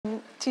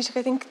Taoiseach,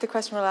 I think the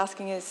question we're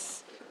asking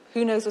is,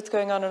 who knows what's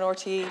going on in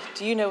RTE?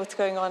 Do you know what's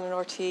going on in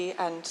RTE?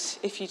 And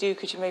if you do,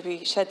 could you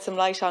maybe shed some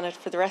light on it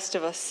for the rest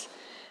of us?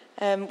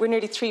 We're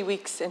nearly 3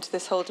 weeks into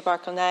this whole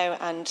debacle now,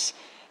 and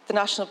the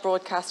national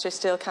broadcaster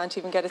still can't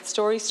even get its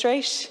story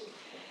straight.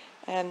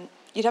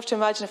 You'd have to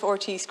imagine if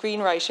RTE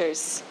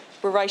screenwriters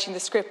were writing the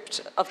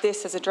script of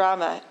this as a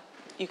drama,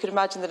 you could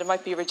imagine that it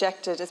might be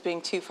rejected as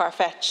being too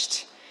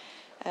far-fetched.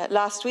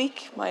 Last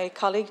week, my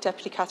colleague,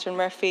 Deputy Catherine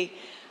Murphy,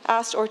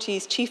 asked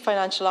RTE's Chief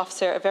Financial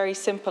Officer a very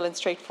simple and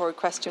straightforward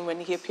question when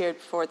he appeared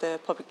before the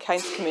Public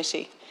Accounts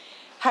Committee.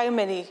 How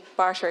many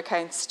barter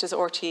accounts does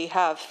RTE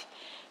have?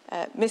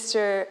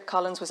 Mr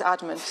Collins was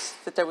adamant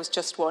that there was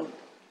just one.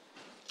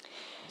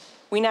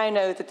 We now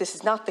know that this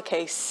is not the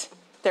case.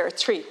 There are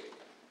 3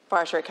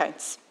 barter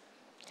accounts.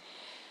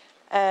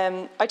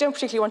 I don't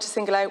particularly want to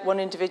single out one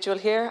individual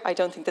here. I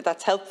don't think that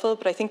that's helpful,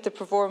 but I think the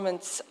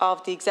performance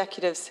of the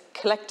executives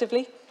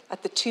collectively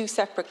at the 2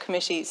 separate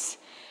committees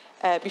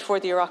before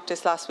the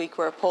Oireachtas last week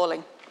were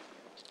appalling.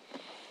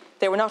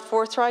 They were not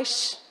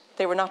forthright,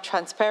 they were not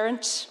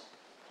transparent,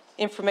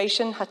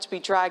 information had to be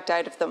dragged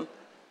out of them.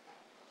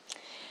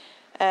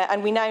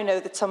 And we now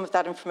know that some of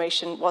that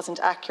information wasn't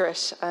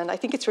accurate, and I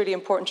think it's really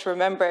important to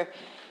remember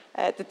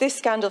that this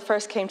scandal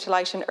first came to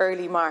light in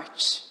early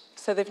March.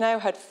 So they've now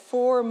had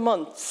 4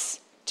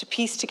 months to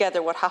piece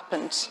together what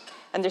happened,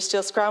 and they're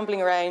still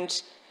scrambling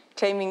around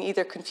claiming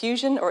either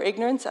confusion or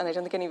ignorance, and I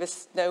don't think any of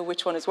us know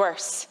which one is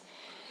worse.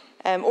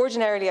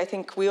 Ordinarily, I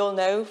think we all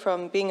know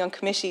from being on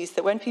committees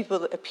that when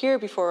people appear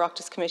before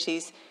Oireachtas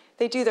committees,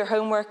 they do their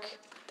homework,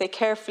 they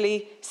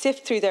carefully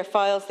sift through their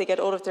files, they get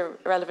all of the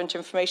relevant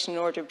information in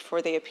order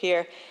before they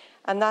appear,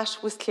 and that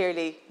was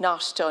clearly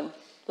not done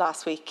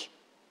last week.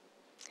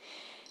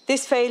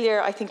 This failure,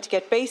 I think, to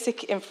get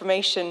basic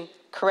information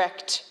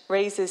correct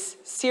raises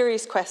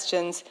serious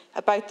questions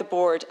about the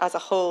board as a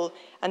whole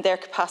and their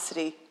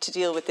capacity to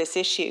deal with this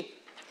issue.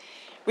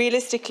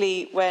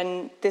 Realistically,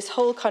 when this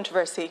whole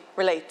controversy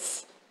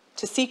relates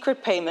to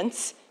secret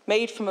payments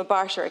made from a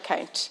barter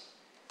account,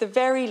 the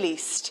very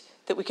least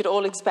that we could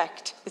all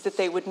expect is that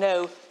they would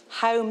know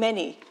how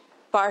many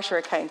barter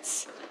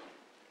accounts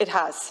it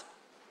has.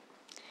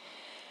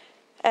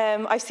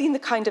 I've seen the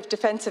kind of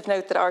defensive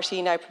note that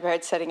RTE now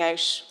prepared setting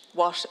out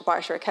what a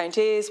barter account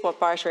is, what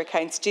barter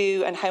accounts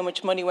do, and how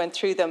much money went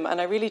through them. And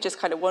I really just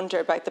kind of wonder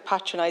about the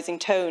patronising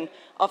tone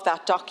of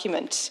that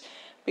document,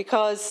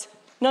 because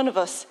none of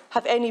us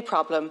have any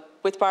problem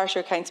with barter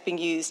accounts being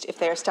used if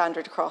they are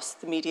standard across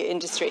the media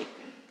industry.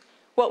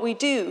 What we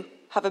do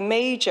have a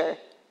major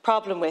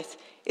problem with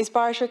is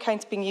barter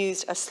accounts being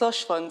used as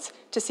slush funds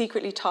to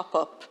secretly top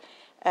up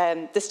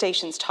the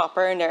station's top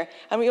earner.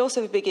 And we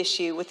also have a big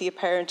issue with the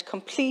apparent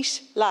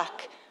complete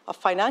lack of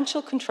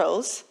financial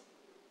controls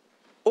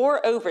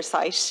or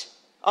oversight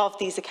of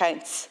these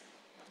accounts,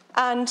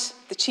 and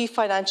the Chief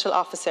Financial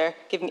Officer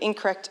giving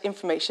incorrect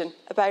information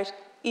about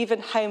even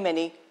how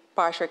many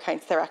barter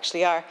accounts there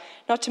actually are,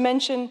 not to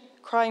mention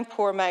crying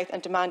poor mouth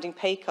and demanding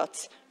pay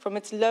cuts from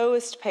its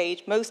lowest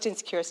paid, most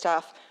insecure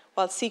staff,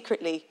 while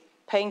secretly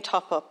paying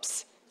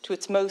top-ups to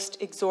its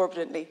most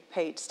exorbitantly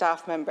paid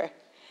staff member.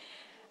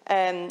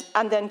 And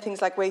then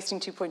things like wasting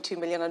 2.2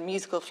 million on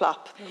musical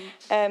flop.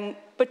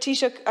 But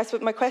Taoiseach, I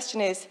suppose my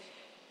question is,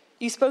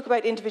 you spoke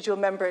about individual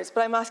members,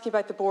 but I'm asking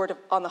about the board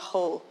on the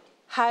whole.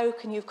 How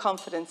can you have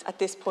confidence at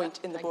this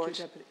point in the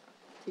board?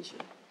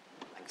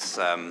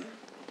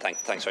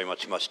 Thanks very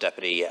much,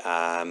 Deputy.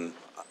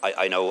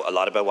 I know a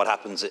lot about what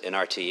happens in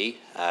RTE.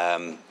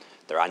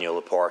 Their annual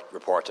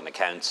report and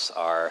accounts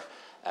are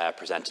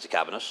presented to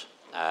Cabinet.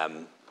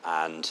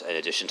 And in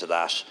addition to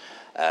that,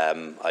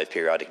 I have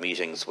periodic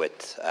meetings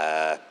with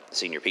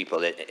senior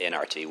people in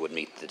RTE, would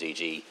meet the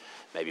DG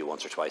maybe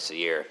once or twice a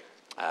year.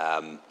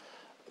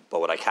 But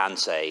what I can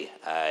say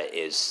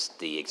is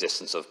the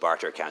existence of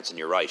barter accounts, and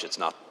you're right, it's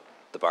not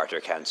the barter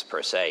accounts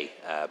per se.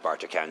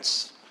 Barter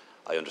accounts,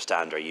 I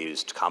understand, are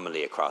used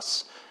commonly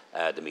across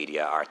the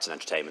media, arts and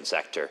entertainment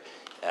sector.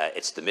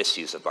 It's the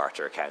misuse of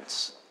barter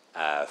accounts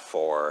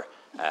for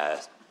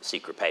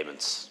secret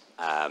payments.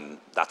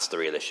 That's the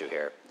real issue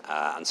here.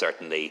 And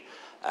certainly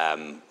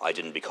I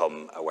didn't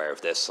become aware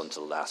of this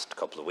until the last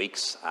couple of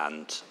weeks,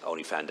 and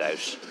only found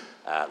out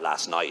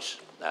last night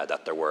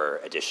that there were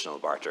additional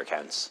barter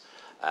accounts.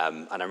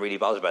 And I'm really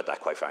bothered about that,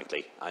 quite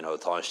frankly. I know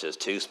the Taoiseach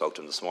too spoke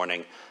to him this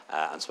morning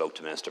and spoke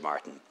to Minister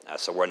Martin.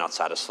 So we're not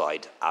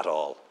satisfied at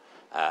all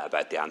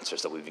about the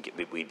answers that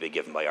we've been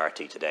given by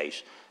RT to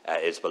date.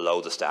 It's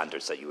below the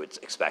standards that you would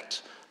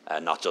expect,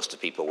 not just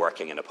of people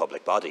working in a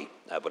public body,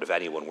 but of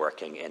anyone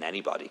working in any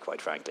body,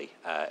 quite frankly.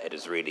 It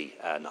is really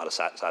not a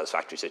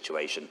satisfactory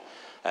situation.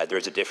 There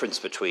is a difference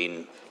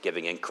between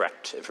giving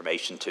incorrect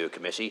information to a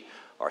committee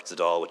or to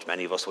the Dáil, which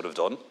many of us would have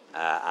done,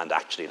 and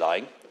actually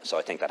lying. So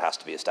I think that has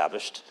to be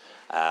established.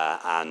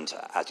 And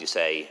as you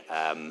say,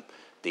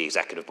 the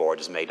executive board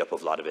is made up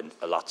of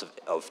lots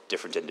of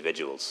different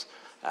individuals.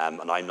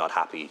 And I'm not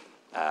happy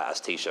as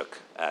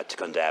Taoiseach to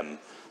condemn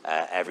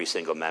every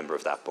single member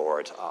of that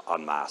board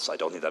en masse. I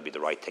don't think that would be the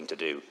right thing to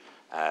do.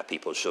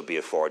 people should be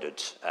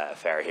afforded a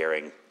fair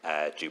hearing,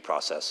 due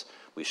process.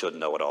 We should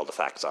know what all the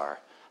facts are,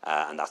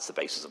 and that's the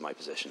basis of my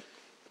position.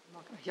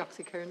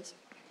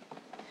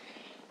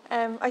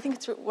 I think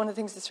it's one of the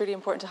things that's really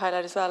important to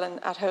highlight as well.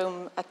 And at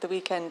home at the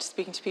weekend,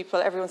 speaking to people,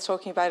 everyone's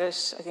talking about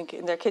it, I think,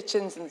 in their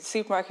kitchens, in the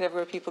supermarket,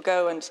 everywhere people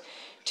go. And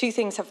two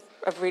things have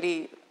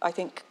really, I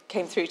think,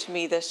 came through to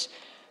me. That,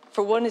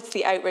 for one, it's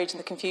the outrage and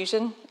the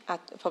confusion at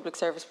a public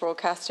service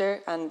broadcaster.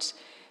 And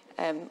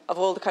of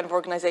all the kind of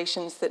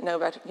organisations that know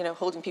about,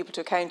 holding people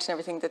to account and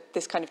everything, that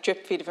this kind of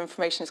drip feed of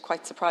information is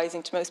quite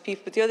surprising to most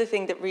people. But the other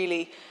thing that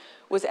really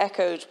was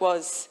echoed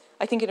was,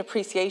 I think, an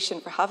appreciation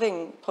for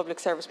having public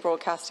service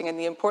broadcasting and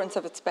the importance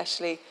of it,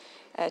 especially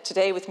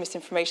today with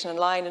misinformation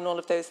online and all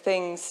of those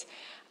things.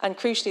 And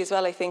crucially as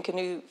well, I think, a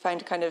new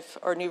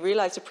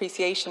realised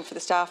appreciation for the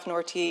staff in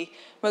RTE,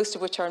 most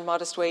of which are on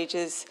modest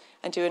wages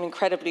and do an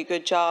incredibly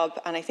good job.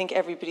 And I think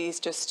everybody's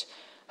just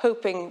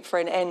hoping for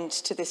an end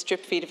to this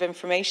drip feed of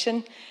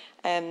information.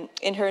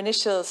 In her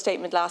initial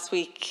statement last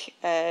week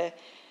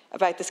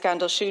about the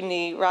scandal,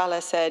 Siúnni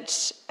Rala said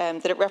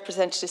that it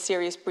represented a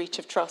serious breach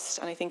of trust,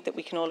 and I think that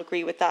we can all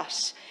agree with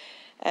that.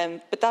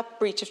 But that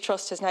breach of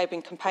trust has now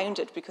been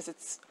compounded because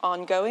it's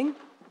ongoing,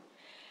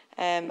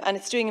 and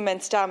it's doing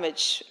immense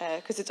damage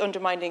because it's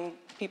undermining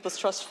people's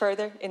trust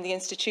further in the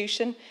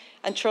institution,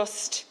 and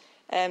trust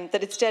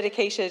that its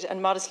dedicated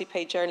and modestly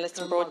paid journalists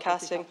in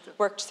broadcasting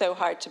worked so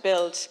hard to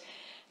build.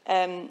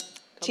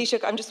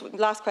 Taoiseach,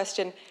 last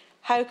question.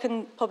 How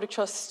can public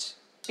trust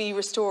be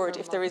restored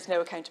if there is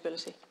no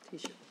accountability?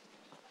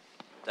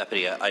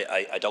 Deputy,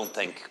 I don't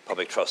think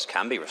public trust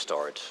can be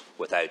restored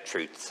without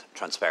truth,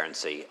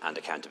 transparency and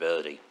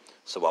accountability.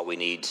 So what we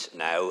need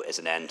now is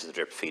an end to the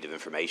drip feed of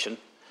information.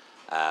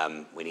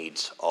 We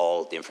need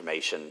all the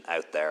information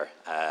out there,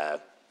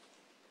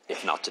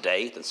 if not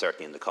today, then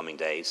certainly in the coming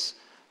days.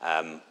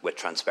 With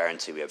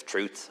transparency, we have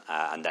truth,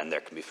 and then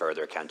there can be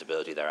further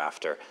accountability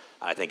thereafter.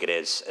 And I think it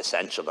is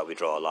essential that we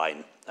draw a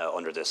line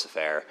under this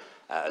affair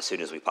as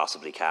soon as we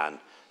possibly can,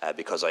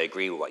 because I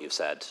agree with what you've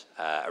said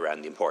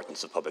around the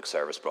importance of public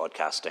service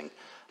broadcasting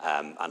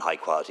and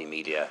high-quality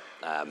media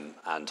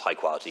and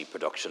high-quality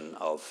production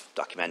of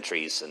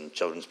documentaries and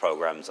children's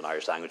programmes and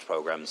Irish language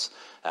programmes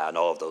and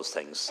all of those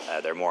things.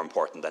 They're more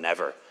important than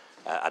ever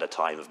at a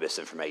time of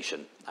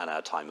misinformation and at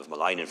a time of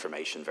malign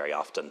information, very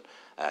often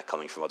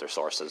coming from other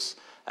sources.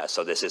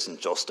 So this isn't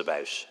just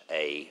about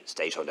a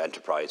state-owned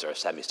enterprise or a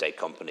semi-state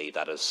company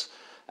that has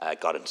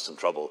got into some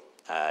trouble.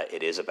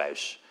 It is about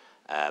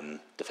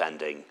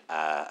defending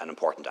an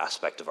important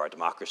aspect of our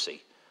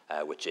democracy,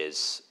 which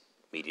is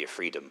media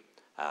freedom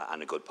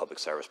and a good public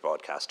service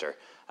broadcaster.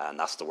 And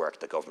that's the work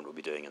that government will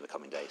be doing in the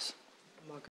coming days.